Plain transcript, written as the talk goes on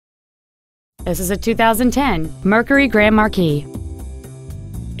This is a 2010 Mercury Grand Marquis.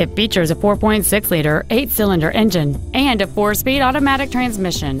 It features a 4.6-liter 8-cylinder engine and a 4-speed automatic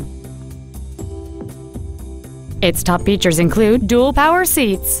transmission. Its top features include dual power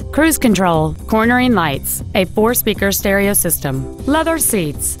seats, cruise control, cornering lights, a 4-speaker stereo system, leather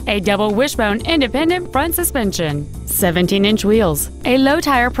seats, a double wishbone independent front suspension, 17-inch wheels, a low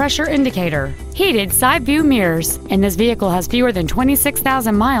tire pressure indicator, heated side view mirrors, and this vehicle has fewer than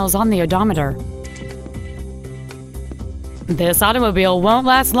 26,000 miles on the odometer. This automobile won't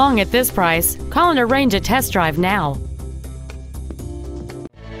last long at this price. Call and arrange a test drive now.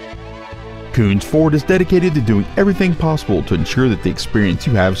 Koons Ford is dedicated to doing everything possible to ensure that the experience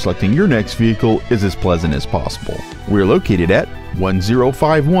you have selecting your next vehicle is as pleasant as possible. We're located at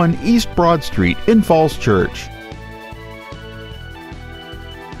 1051 East Broad Street in Falls Church.